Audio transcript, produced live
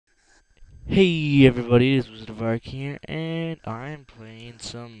Hey everybody, this was Vark here, and I'm playing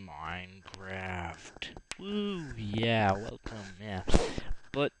some Minecraft. Woo, yeah, welcome, yeah.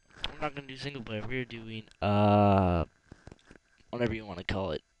 But we're not gonna do single player, we're doing, whatever you want to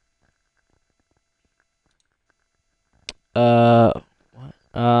call it. What?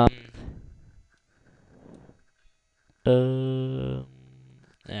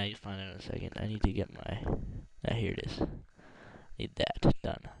 Yeah, you'll find out in a second. I need to get my, here it is. Need that,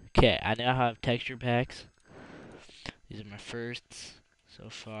 done. Okay, I now have texture packs. These are my firsts so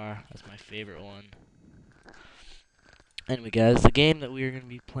far. That's my favorite one. Anyway, guys, the game that we are going to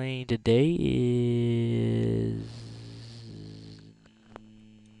be playing today is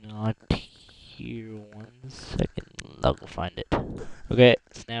not here. 1 second. I'll go find it. Okay,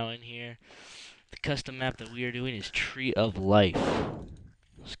 it's now in here. The custom map that we are doing is Tree of Life.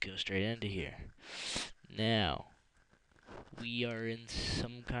 Let's go straight into here. Now, we are in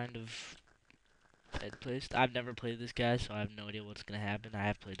some kind of bed place. I've never played this guy, so I have no idea what's going to happen. I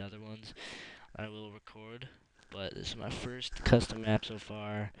have played other ones I will record, but this is my first custom map so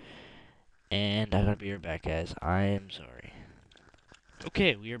far. And I gotta be right back, guys. I am sorry.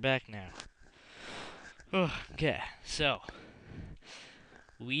 Okay, we are back now. Oh, okay, so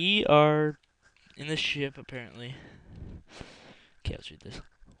we are in the ship apparently. Okay, let's read this.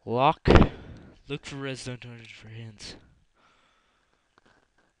 Lock. Look for redstone torches for hints.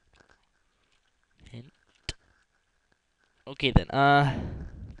 Hint. Okay then.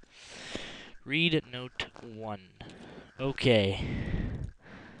 Read note 1. Okay.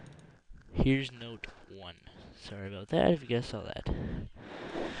 Here's note 1. Sorry about that. If you guys saw that.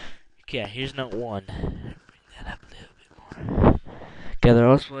 Okay, here's note 1. Bring that up a little bit more. Gather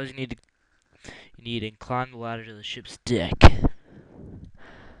all supplies you need and climb the ladder to the ship's deck.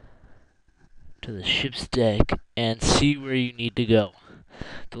 And see where you need to go.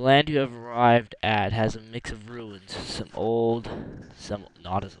 The land you have arrived at has a mix of ruins, some old, some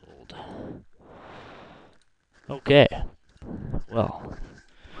not as old. Okay, well,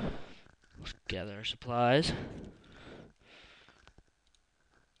 let's gather our supplies.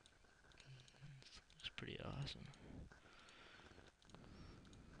 It's pretty awesome.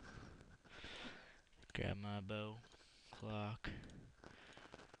 Grab my bow, clock,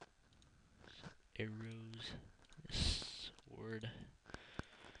 arrows, sword,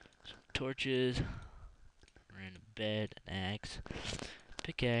 some torches, random bed, an axe,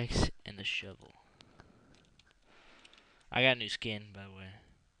 pickaxe, and a shovel. I got a new skin, by the way.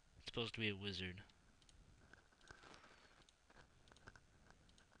 It's supposed to be a wizard.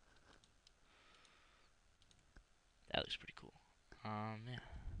 That looks pretty cool. Yeah.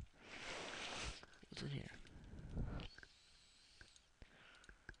 What's in here?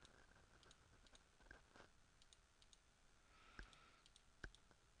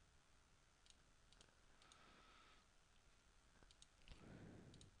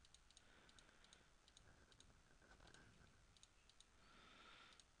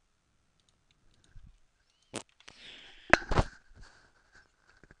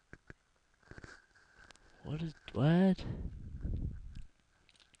 What?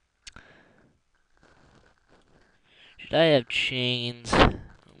 Should I have chains? Oh,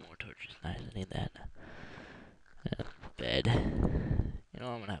 more torches. Nice, I need that. Bed. You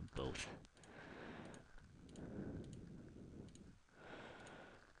know, I'm gonna have both.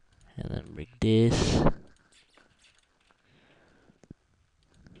 And then bring this.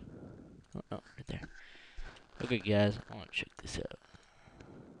 Oh, no, right there. Okay, guys, I want to check this out.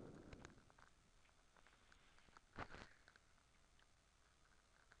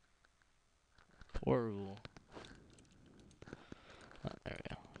 Horrible. Oh, there we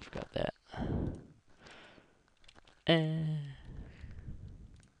go. Forgot that.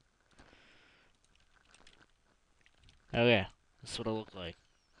 Okay, that's what I look like.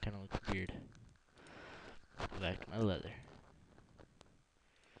 Kind of look weird. Go back to my leather.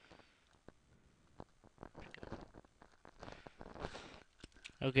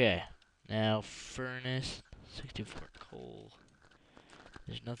 Okay, now furnace, 64 coal.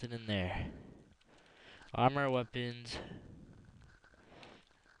 There's nothing in there. Armor, weapons.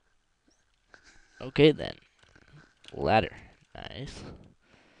 Okay then. Ladder. Nice.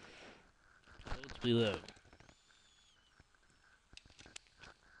 Codes below.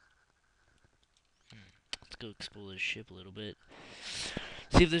 Let's go explore this ship a little bit.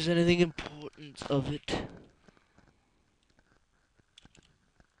 See if there's anything important of it.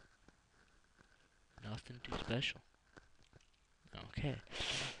 Nothing too special. Okay.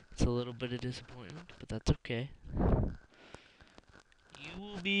 It's a little bit of disappointment, but that's okay. You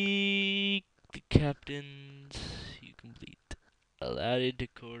will be the captains. You complete. Allowed into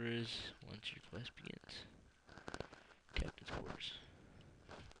quarters once your quest begins. Captain's quarters.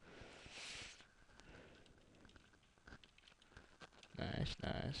 Nice,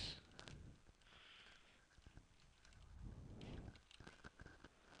 nice.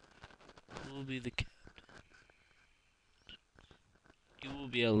 Who will be the captain? You will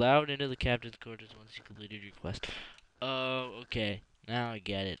be allowed into the captain's quarters once you completed your quest. Oh, okay. Now I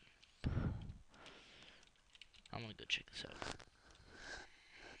get it. I'm gonna go check this out.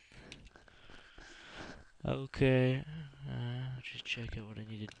 Okay. Just check out what I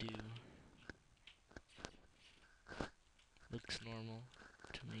need to do. Looks normal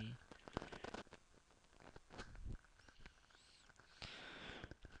to me.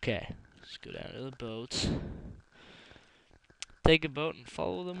 Okay. Let's go down to the boats. Take a boat and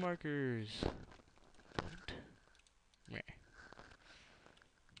follow the markers.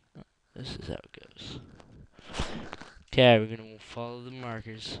 This is how it goes. Okay, we're gonna follow the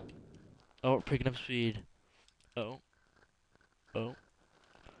markers. Oh, we're picking up speed. Oh. Oh.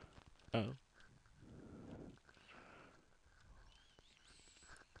 Oh.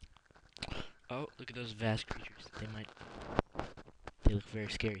 Oh, look at those vast creatures. They look very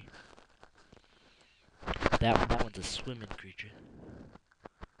scary. That one's a swimming creature.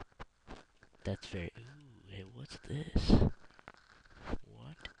 That's very, ooh, hey, what's this?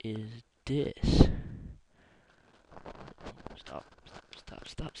 What is this? Stop, stop,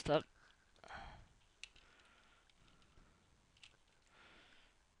 stop, stop.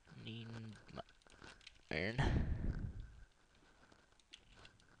 Need my iron.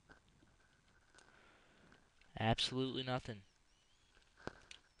 Absolutely nothing.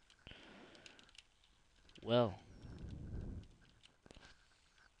 Well,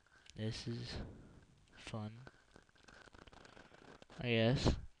 this is fun, I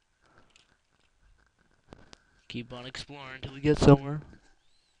guess. Keep on exploring until we get somewhere.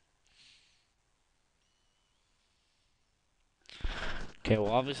 Okay,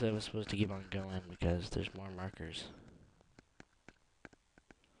 well obviously I was supposed to keep on going because there's more markers.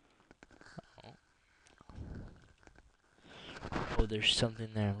 Oh, oh there's something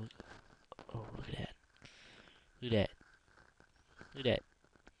there. Oh, look at that. Look at that. Look at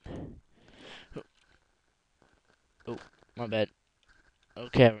that. Oh, my bad.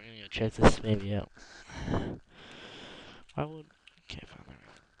 Okay, we're gonna go check this maybe out. I would. Okay, fine.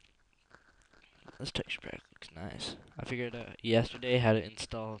 This texture pack looks nice. I figured out yesterday how to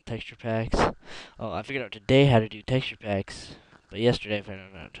install texture packs. Oh, I figured out today how to do texture packs. But yesterday I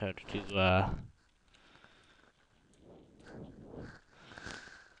found out how to do,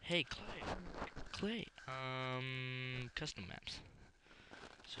 Hey, Clay. Custom maps.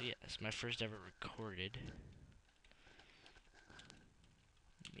 So yeah, it's my first ever recorded.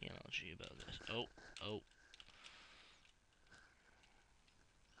 Let me tell you about this. Oh.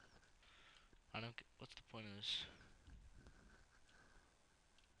 I don't get, what's the point of this?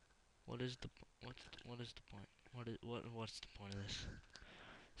 What is the point? What's the point of this?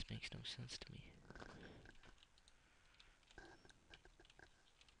 This makes no sense to me.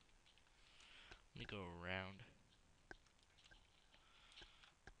 Let me go around.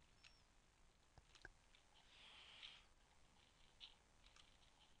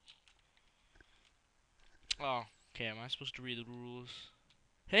 Oh, okay, am I supposed to read the rules?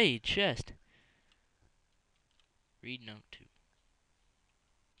 Hey, chest! Read note 2.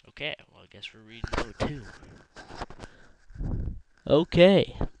 Okay, well I guess we're reading note 2.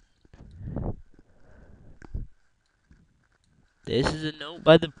 Okay. This is a note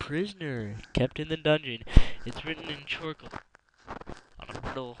by the prisoner, kept in the dungeon. It's written in charcoal on a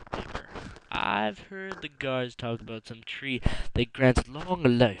brittle paper. I've heard the guards talk about some tree that grants long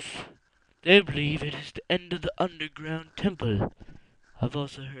life. They believe it is the end of the underground temple. I've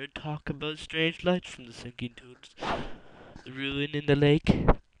also heard talk about strange lights from the sinking tombs. The ruin in the lake.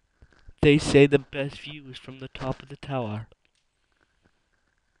 They say the best view is from the top of the tower.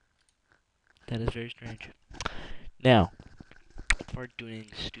 That is very strange. Now, before doing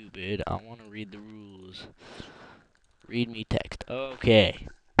anything stupid, I want to read the rules. Read me text. Okay.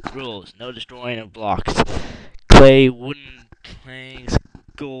 Rules. No destroying of blocks. Clay, wooden planks,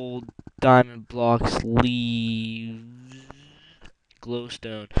 gold, diamond blocks, leaves,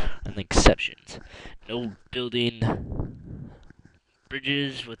 glowstone, and exceptions. No building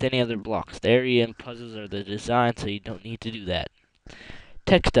bridges with any other blocks. The area and puzzles are the design, so you don't need to do that.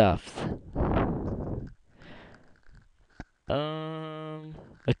 Tech stuff. A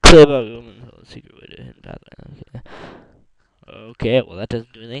clip of a secret way to hit pathway. Okay. Okay, well that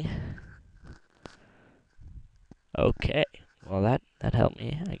doesn't do anything. Okay, well that helped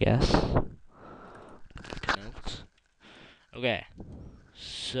me, I guess. Notes. Okay.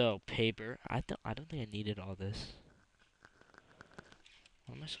 So paper. I don't think I needed all this.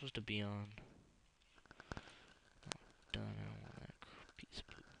 What am I supposed to be on? Done. I don't want that piece of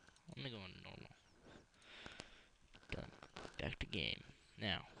poop. I'm gonna go on normal. Done. Back to game.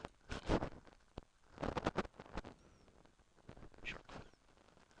 Now. Charcoal.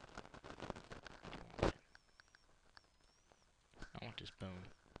 I want this bone.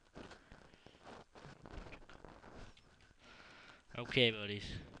 Okay, buddies.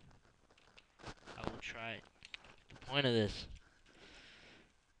 I will try it. The point of this.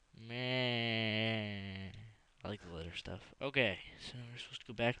 Man. I like the letter stuff. Okay, so we're supposed to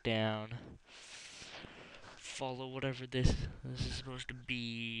go back down. Follow whatever this is supposed to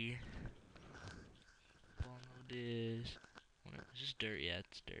be. Follow this. Whatever. It's just dirt. Yeah,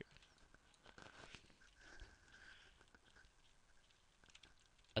 it's dirt.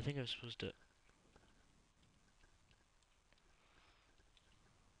 I think I was supposed to.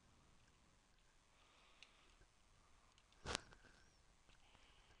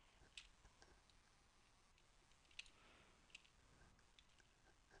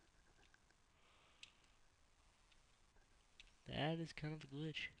 That is kind of a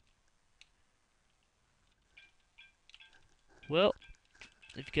glitch. Well,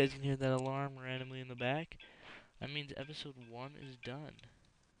 if you guys can hear that alarm randomly in the back, that means episode 1 is done.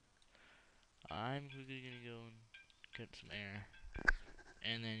 I'm quickly gonna go and cut some air.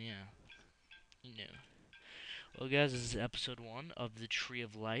 And then, yeah, you know. Well, guys, this is episode 1 of the Tree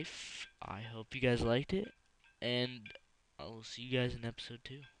of Life. I hope you guys liked it. And I will see you guys in episode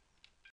 2.